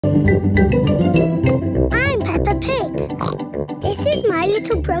I'm Peppa Pig. This is my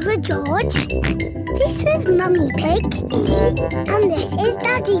little brother George. This is Mummy Pig. And this is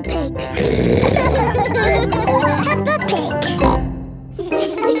Daddy Pig. Peppa Pig.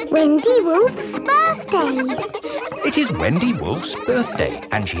 Wendy Wolf's birthday. It is Wendy Wolf's birthday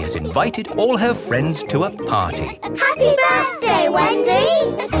and she has invited all her friends to a party. Happy birthday,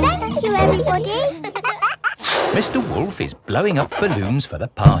 Wendy! Thank you, everybody. Mr. Wolf is blowing up balloons for the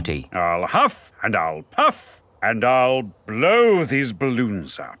party. I'll huff and I'll puff and I'll blow these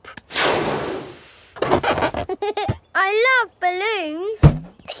balloons up. I love balloons.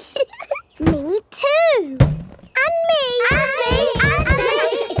 Me too. And me. And me. And me.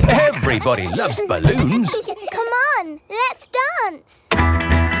 Everybody loves balloons. Come on, let's dance.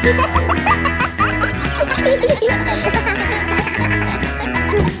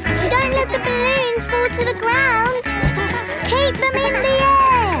 Don't let the balloons fall to the ground. Keep them in the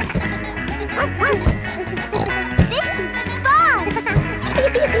air. This is fun.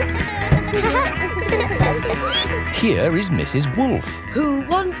 Here is Mrs. Wolf. Who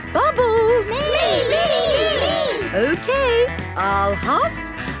wants bubbles? Me. Okay, I'll huff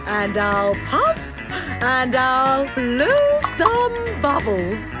and I'll puff and I'll blow some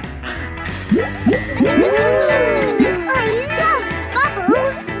bubbles. I love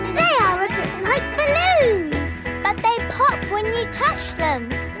bubbles. They are a bit like balloons. But they pop when you touch them.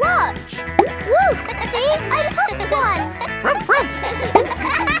 Watch. Woo! See? I popped one.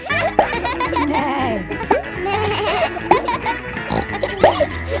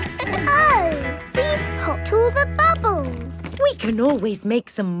 Oh, we've popped all the bubbles. We can always make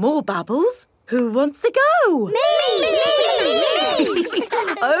some more bubbles. Who wants to go? Me!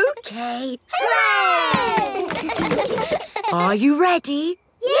 Okay. Hooray! Are you ready?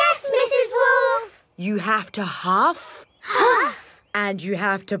 Yes, Mrs. Wolf. You have to huff. Huff. And you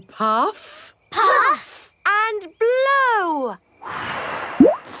have to puff. Puff. And blow.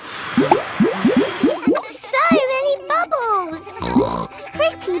 So many bubbles.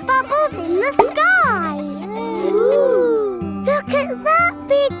 Pretty bubbles in the sky. Ooh. Look at that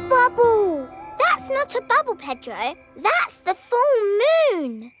big bubble. That's not a bubble, Pedro. That's the full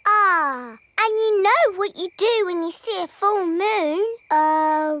moon. Ah, and you know what you do when you see a full moon?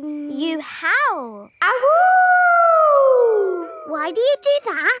 You howl. Ow! Why do you do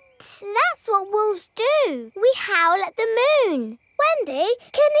that? That's what wolves do. We howl at the moon. Wendy,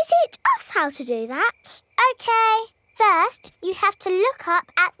 can you teach us how to do that? Okay. First, you have to look up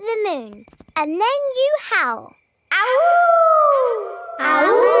at the moon. And then you howl. Ow!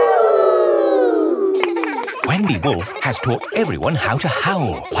 Ow! Wendy Wolf has taught everyone how to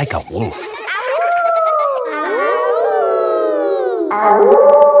howl like a wolf.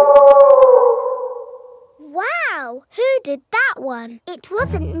 Wow, who did that one? It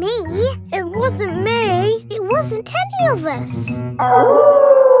wasn't me. It wasn't me. It wasn't any of us. It's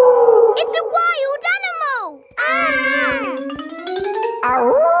a wild animal.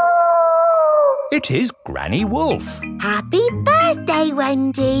 It is Granny Wolf. Happy birthday,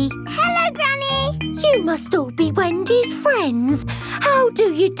 Wendy. Hello, Granny. You must all be Wendy's friends. How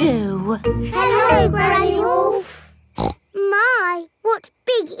do you do? Hello, Granny Wolf. My, what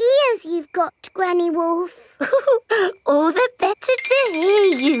big ears you've got, Granny Wolf. All the better to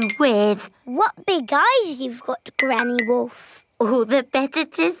hear you with. What big eyes you've got, Granny Wolf. All the better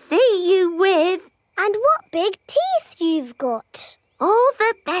to see you with. And what big teeth you've got. All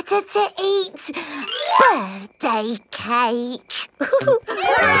the better to eat birthday cake.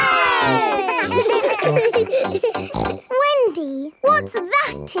 Wendy, what's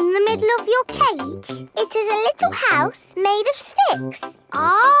that in the middle of your cake? It is a little house made of sticks.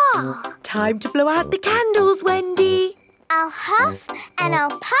 Ah! Time to blow out the candles, Wendy. I'll huff and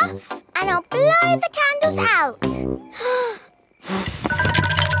I'll puff and I'll blow the candles out.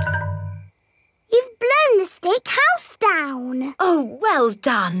 You've blown the stick house down. Oh, well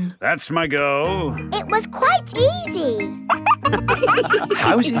done. That's my go. It was quite easy.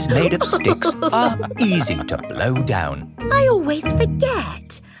 Houses made of sticks are easy to blow down. I always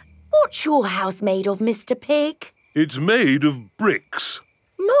forget. What's your house made of, Mr. Pig? It's made of bricks.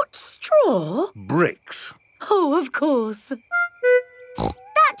 Not straw? Bricks. Oh, of course.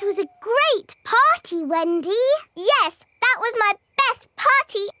 That was a great party, Wendy. Yes, that was my best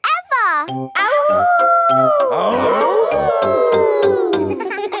party ever.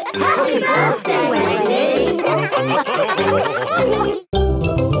 Happy birthday, Wendy.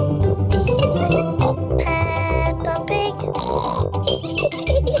 Peppa Pig.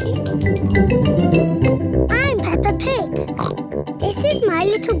 I'm Peppa Pig. This is my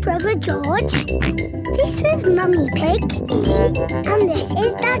little brother George. This is Mummy Pig. And this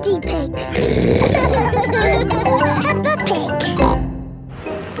is Daddy Pig. Peppa Pig.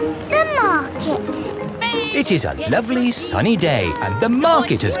 The market. It is a lovely sunny day and the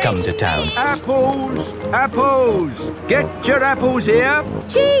market has come to town. Apples! Apples! Get your apples here.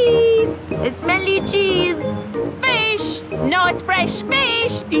 Cheese! Smelly cheese! Fish! Nice fresh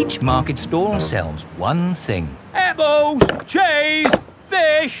fish! Each market stall sells one thing. Apples, cheese,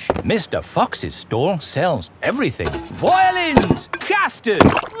 fish. Mr. Fox's stall sells everything. Violins, custard,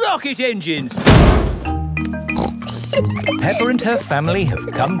 rocket engines. Peppa and her family have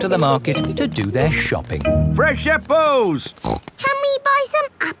come to the market to do their shopping. Fresh apples! Can we buy some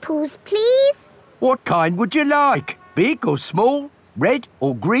apples, please? What kind would you like? Big or small? Red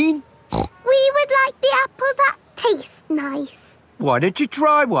or green? We would like the apples that taste nice. Why don't you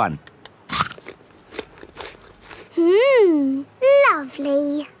try one?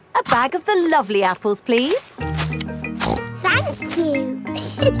 Lovely. A bag of the lovely apples, please. Thank you.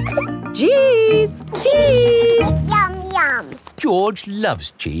 Cheese! Cheese! Yum, yum. George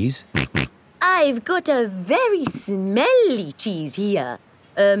loves cheese. I've got a very smelly cheese here.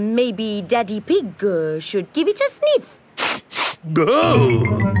 Maybe Daddy Pig should give it a sniff.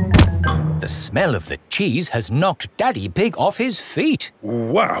 Oh! The smell of the cheese has knocked Daddy Pig off his feet.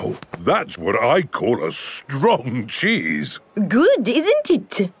 Wow, that's what I call a strong cheese. Good, isn't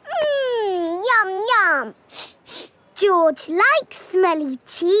it? Yum, yum. George likes smelly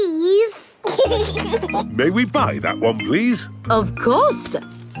cheese. May we buy that one, please? Of course.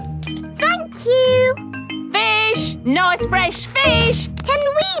 Thank you. Fish! Nice fresh fish! Can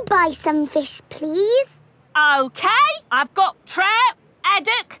we buy some fish, please? OK, I've got trout,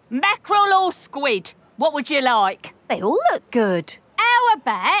 haddock, mackerel or squid. What would you like? They all look good. How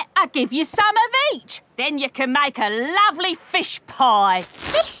about I give you some of each? Then you can make a lovely fish pie.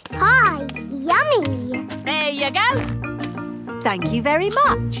 Fish pie. Yummy. There you go. Thank you very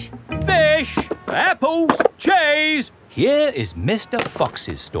much. Fish, apples, cheese, Here is Mr.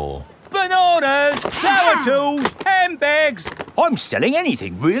 Fox's store. bananas, power tools, handbags. I'm selling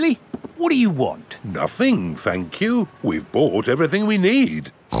anything, really. What do you want? Nothing, thank you. We've bought everything we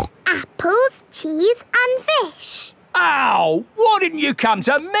need. Apples, cheese and fish. Ow! Why didn't you come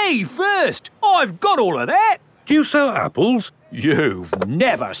to me first? I've got all of that. Do you sell apples? You've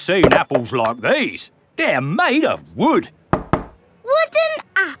never seen apples like these. They're made of wood. Wooden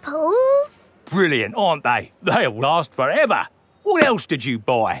apples. Brilliant, aren't they? They'll last forever. What else did you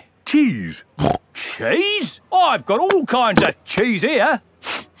buy? Cheese. Cheese? I've got all kinds of cheese here.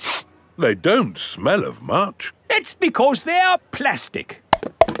 They don't smell of much. It's because they're plastic.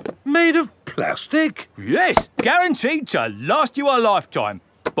 Made of plastic? Yes, guaranteed to last you a lifetime.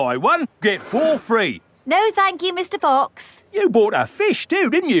 Buy one, get 4 free. No, thank you, Mr. Fox. You bought a fish too,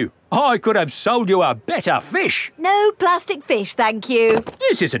 didn't you? I could have sold you a better fish. No plastic fish, thank you.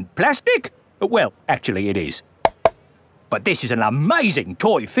 This isn't plastic. Well, actually it is. But this is an amazing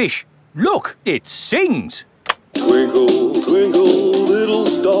toy fish. Look, it sings. Twinkle, twinkle, little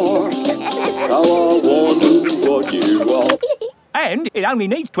star, how I wonder what you are. And it only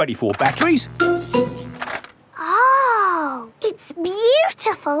needs 24 batteries. Oh, it's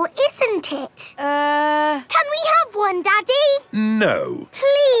beautiful, isn't it? Can we have one, Daddy? No.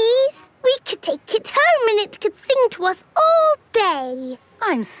 Please? We could take it home and it could sing to us all day.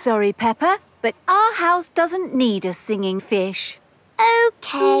 I'm sorry, Peppa, but our house doesn't need a singing fish.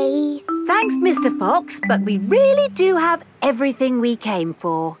 OK. Thanks, Mr. Fox, but we really do have everything we came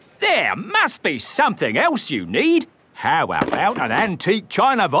for. There must be something else you need. How about an antique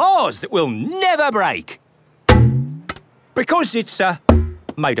china vase that will never break? Because it's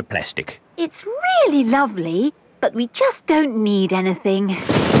made of plastic. It's really lovely, but we just don't need anything.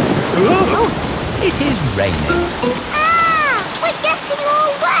 It is raining. Ah! We're getting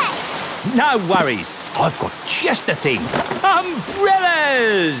all wet. No worries. I've got just the thing.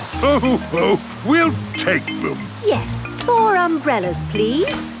 Umbrellas! Oh, we'll take them. Yes, 4 umbrellas,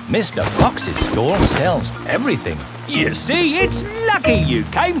 please. Mr. Fox's store sells everything. You see, it's lucky you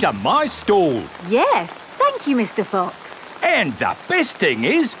came to my stall. Yes, thank you, Mr. Fox. And the best thing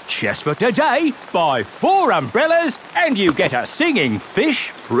is, just for today, buy 4 umbrellas and you get a singing fish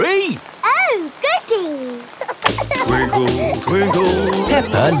free. Oh, goody. Twinkle, twinkle,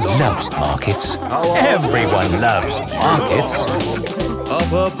 Peppa loves markets. Everyone loves markets.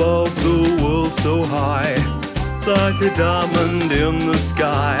 up above the world so high, like a diamond in the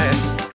sky.